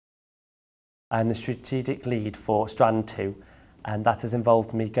I'm the strategic lead for Strand 2, and that has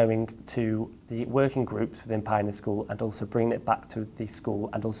involved me going to the working groups within Pioneer School and also bringing it back to the school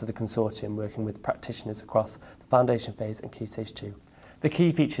and also the consortium, working with practitioners across the foundation phase and Key Stage 2. The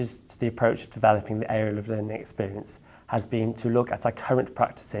key features to the approach of developing the area of learning experience has been to look at our current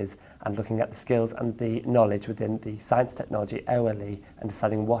practices and looking at the skills and the knowledge within the science, technology, OLE, and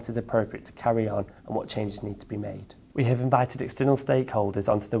deciding what is appropriate to carry on and what changes need to be made. We have invited external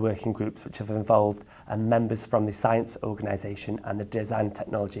stakeholders onto the working groups, which have involved members from the Science Organisation and the Design and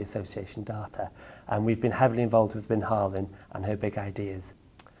Technology Association data, and we've been heavily involved with Bin Harlan and her big ideas.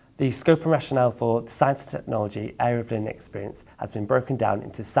 The scope and rationale for the science and technology area of learning experience has been broken down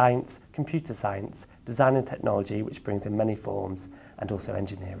into science, computer science, design and technology, which brings in many forms, and also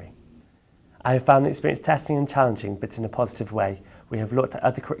engineering. I have found the experience testing and challenging, but in a positive way. We have looked at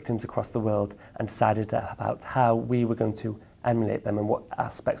other curriculums across the world and decided about how we were going to emulate them and what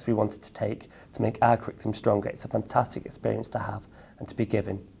aspects we wanted to take to make our curriculum stronger. It's a fantastic experience to have and to be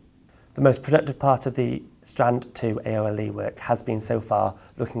given. The most productive part of the Strand 2 AOLE work has been so far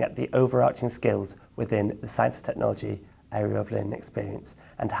looking at the overarching skills within the science and technology area of learning experience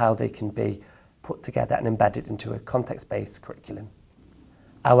and how they can be put together and embedded into a context-based curriculum.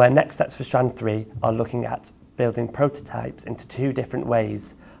 Our next steps for Strand 3 are looking at building prototypes into two different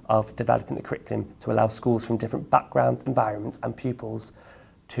ways of developing the curriculum to allow schools from different backgrounds, environments and pupils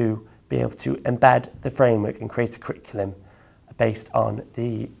to be able to embed the framework and create a curriculum based on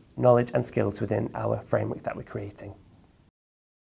the knowledge and skills within our framework that we're creating.